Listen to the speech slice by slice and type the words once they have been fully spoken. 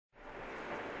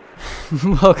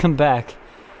Welcome back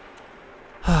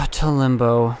to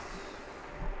Limbo.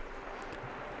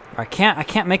 I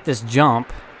can't make this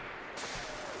jump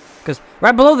because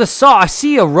right below the saw I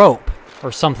see a rope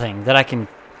or something that I can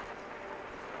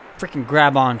freaking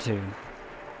grab onto,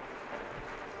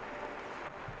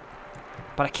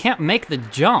 but I can't make the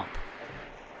jump.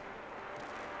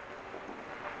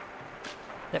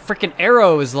 That freaking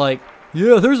arrow is like,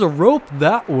 yeah, there's a rope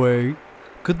that way.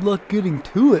 Good luck getting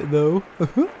to it though.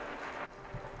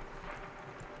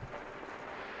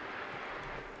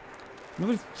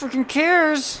 Nobody freaking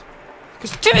cares.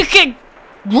 Because Timmy can't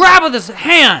grab with his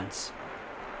hands.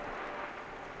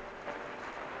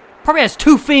 Probably has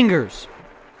 2 fingers.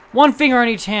 1 finger on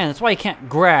each hand. That's why he can't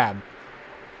grab.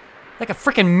 Like a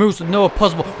freaking moose with no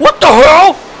opposable. What the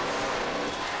hell?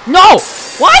 No!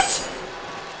 What?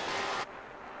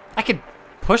 I could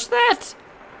push that?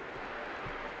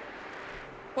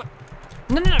 What?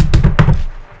 No, no, no.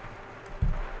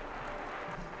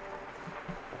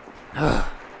 Ugh.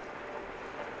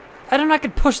 I don't know I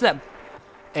could push that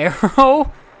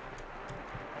arrow.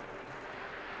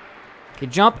 Okay,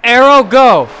 jump, arrow,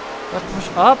 go. Do I push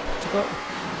up to go?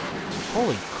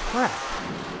 Holy crap.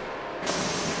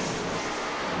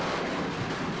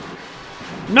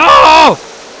 No!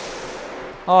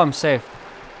 Oh, I'm safe.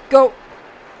 Go.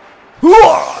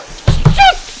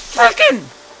 Freaking!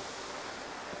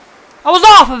 I was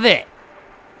off of it.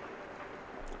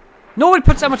 Nobody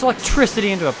puts that much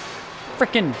electricity into a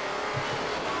freaking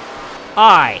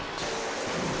eye.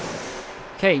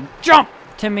 Okay, jump,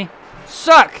 Timmy.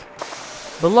 Suck.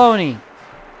 Baloney.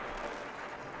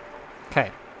 Okay.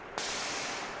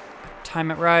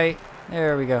 Time it right.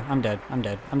 There we go. I'm dead. I'm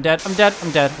dead. I'm dead. I'm dead.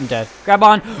 I'm dead. I'm dead. Grab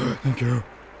on. Thank you.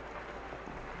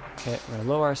 Okay, we're gonna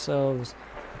lower ourselves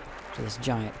to this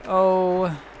giant O.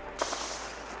 I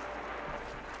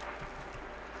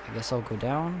guess I'll go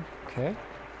down. Okay.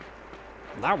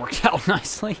 That worked out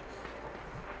nicely.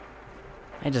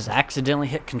 I just accidentally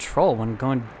hit control when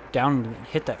going down and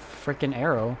hit that freaking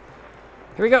arrow.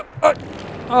 Here we go.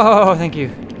 Oh, thank you.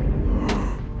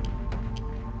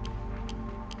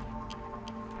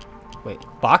 Wait,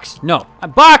 box? No.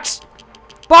 Box!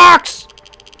 Box!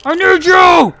 I need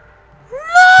you!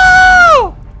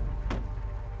 No!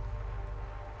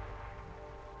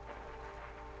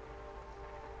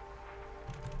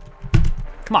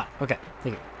 Come on. Okay,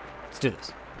 thank you. Let's do this.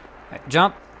 All right,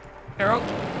 jump. Arrow.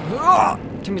 Ah!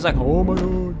 Timmy's like, oh my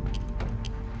god.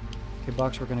 Okay,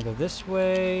 box, we're gonna go this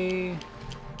way.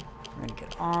 We're gonna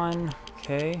get on.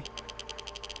 Okay.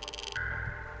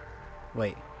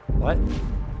 Wait, what?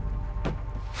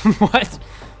 What?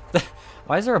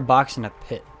 Why is there a box in a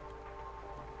pit?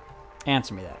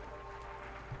 Answer me that.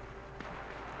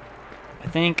 I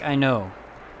think I know.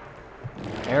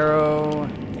 Arrow.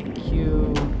 Thank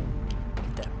you.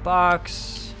 Get that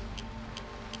box.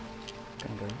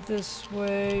 Gonna go this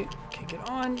way. Okay, get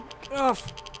on. Get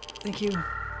off. Thank you.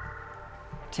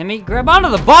 Timmy, grab onto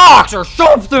the box or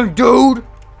something, dude!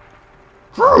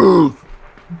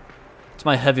 It's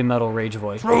my heavy metal rage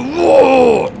voice. What?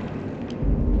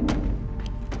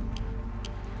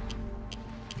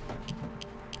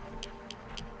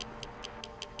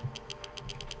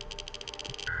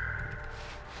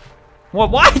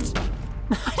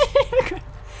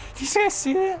 Did you guys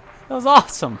see that? That was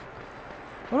awesome.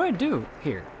 What do I do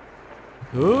here?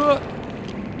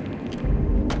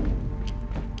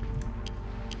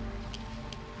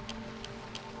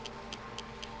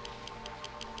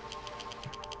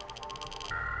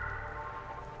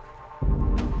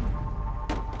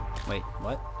 Wait,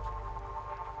 what?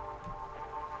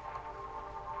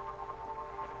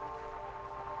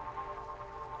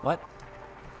 What?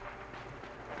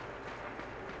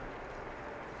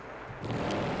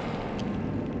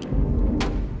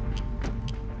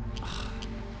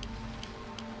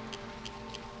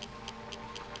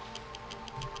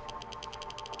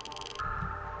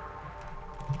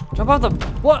 Jump off the...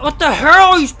 What the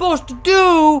hell are you supposed to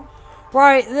do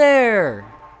right there?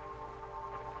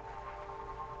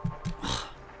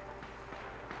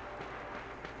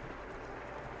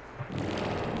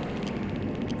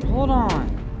 Hold on.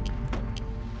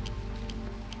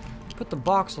 Put the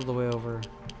box all the way over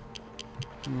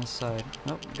on this side.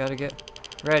 Nope, gotta get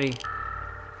ready.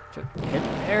 Hit the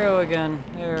arrow again.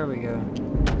 There we go.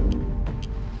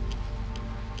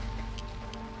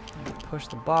 Push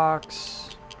the box.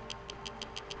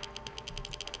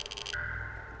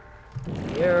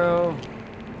 The arrow.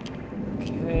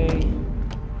 Okay.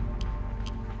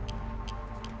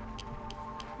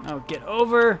 Now get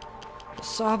over the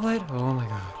saw blade. Oh my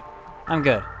god. I'm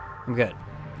good. I'm good.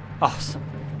 Awesome.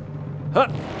 Huh.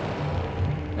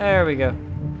 There we go.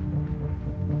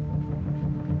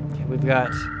 we've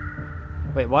got...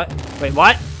 Wait, what? Wait,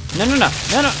 what? No, no, no.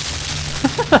 No, no.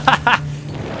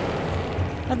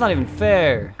 That's not even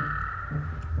fair.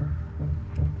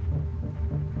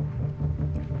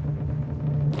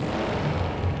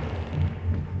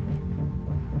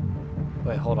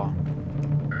 Wait, hold on.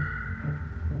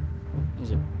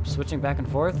 Is it switching back and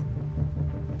forth?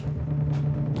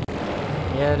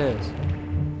 Yeah, it is.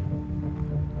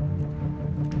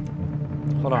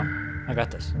 Hold on. I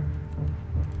got this.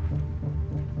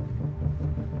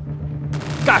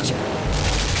 Gotcha!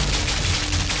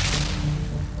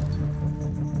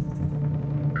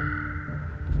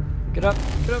 Get up,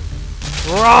 get up.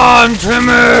 Run,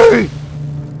 Timmy!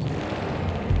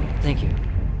 Thank you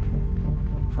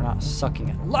for not sucking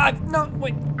it. Live! No,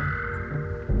 wait.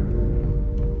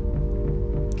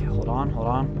 Okay, hold on, hold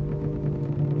on.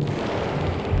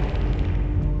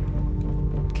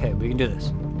 Okay, we can do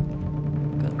this.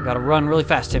 Gotta run really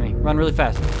fast, Timmy. Run really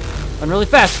fast. Run really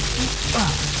fast!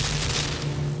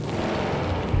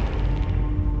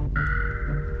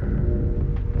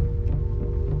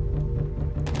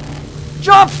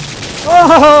 Jump!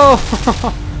 Oh!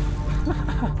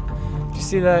 Did you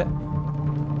see that?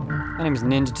 My name is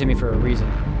Ninja Timmy for a reason.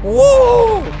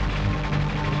 Whoa!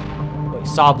 Wait,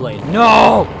 saw blade.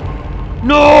 No!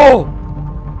 No!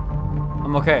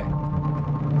 I'm okay.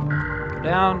 Go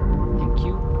down. Thank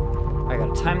you. I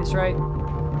gotta time this right.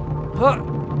 Huh.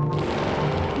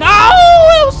 No!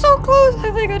 It was so close!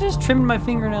 I think I just trimmed my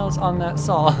fingernails on that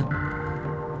saw.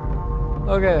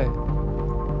 Okay.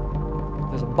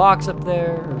 There's a box up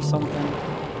there or something.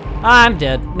 I'm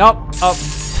dead. Nope. Oh.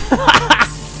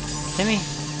 Timmy.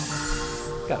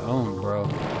 Got owned, bro.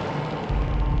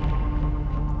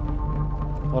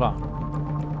 Hold on.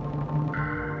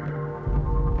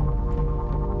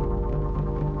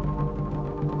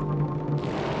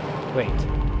 Wait.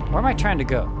 Where am I trying to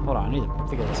go? Hold on. I need to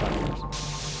figure this out first.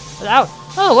 Out!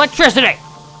 Oh, electricity!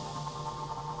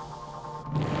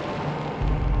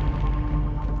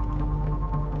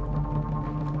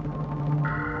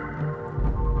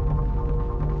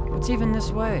 What's even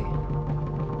this way?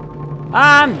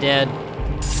 I'm dead.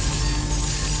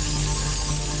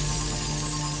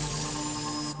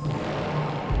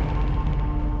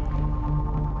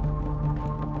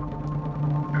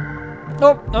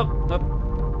 Nope, nope, nope.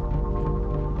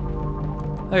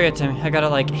 Okay, Timmy, I gotta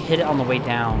like hit it on the way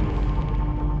down.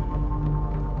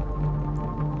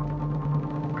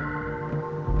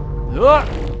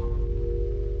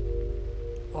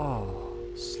 Oh,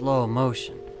 slow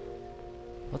motion.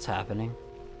 What's happening?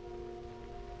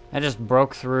 I just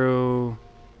broke through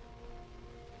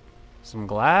some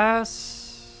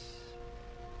glass.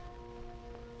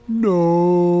 No,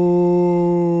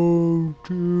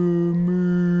 Timmy.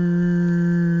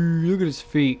 Look at his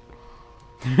feet.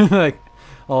 Like,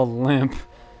 all limp.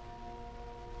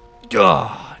 Duh,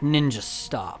 ninja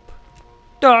stop.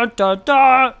 Da da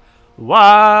da.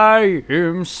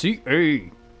 YMCA.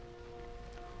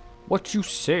 What you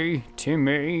say,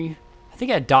 Timmy? I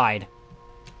think I died.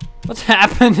 What's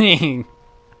happening?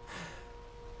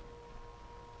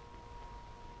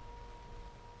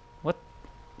 What?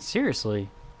 Seriously?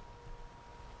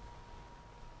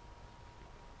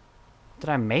 Did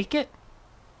I make it?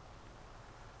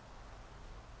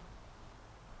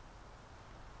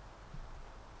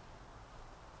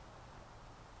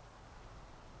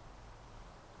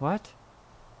 What?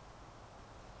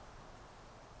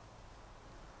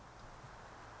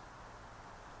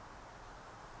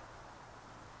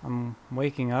 I'm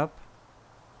waking up.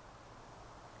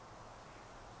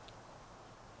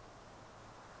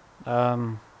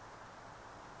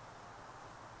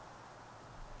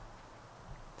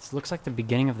 This looks like the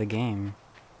beginning of the game.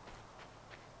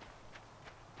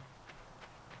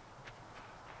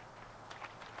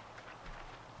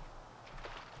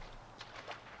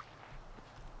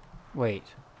 Wait.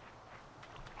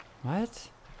 What?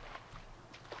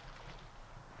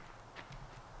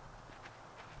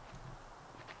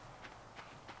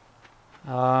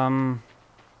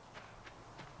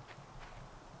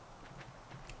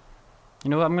 You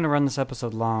know what? I'm gonna run this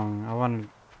episode long. I want to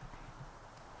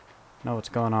know what's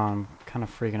going on. I'm kind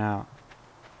of freaking out.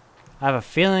 I have a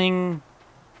feeling...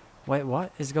 Wait,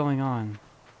 what is going on?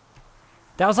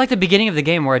 That was like the beginning of the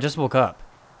game where I just woke up.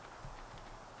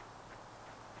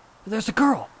 There's a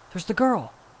girl! There's the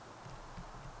girl!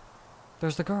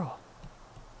 There's the girl.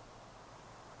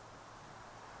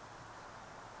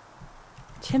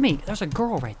 Timmy, there's a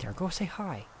girl right there. Go say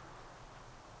hi.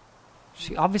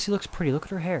 She obviously looks pretty. Look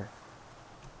at her hair.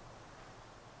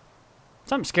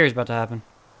 Something scary's about to happen.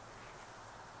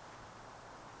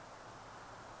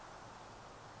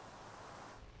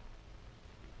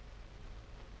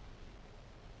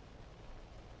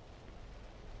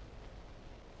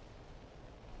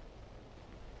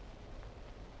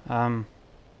 All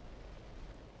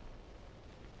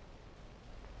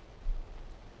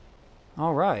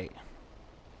right.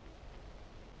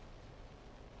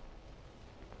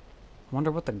 Wonder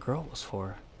what the girl was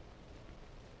for.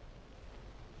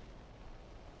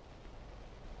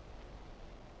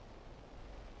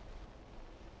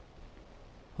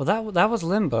 Well, that was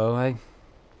Limbo.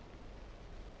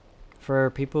 For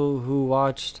people who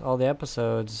watched all the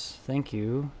episodes, thank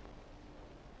you.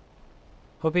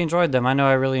 Hope you enjoyed them. I know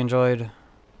I really enjoyed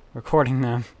recording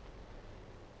them.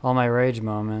 All my rage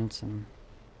moments, and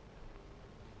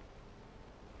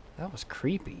that was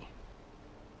creepy.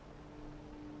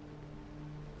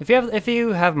 If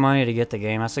you have money to get the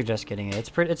game, I suggest getting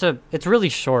it. It's really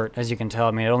short, as you can tell.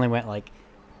 I mean, it only went like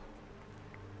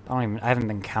I haven't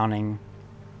been counting.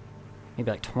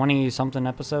 Maybe like 20 something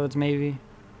episodes, maybe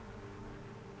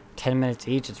 10 minutes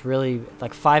each. It's really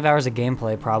like 5 hours of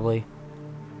gameplay, probably.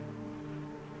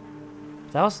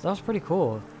 That was pretty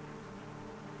cool.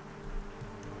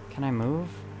 Can I move?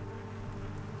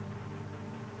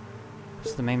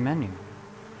 It's the main menu.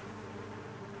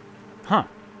 Huh.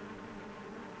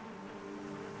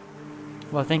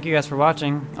 Well, thank you guys for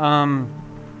watching.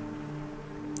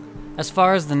 As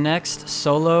far as the next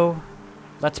solo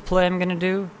Let's Play I'm gonna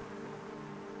do,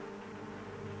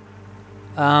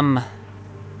 I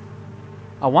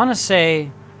want to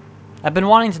say I've been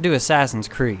wanting to do Assassin's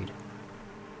Creed,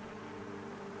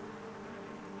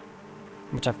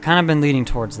 which I've kind of been leaning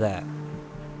towards that,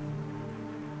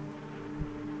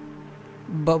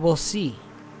 but we'll see.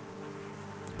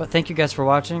 But thank you guys for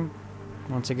watching.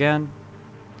 Once again,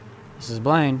 this is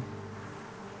Blaine,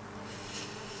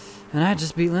 and I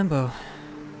just beat Limbo.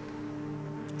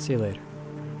 See you later.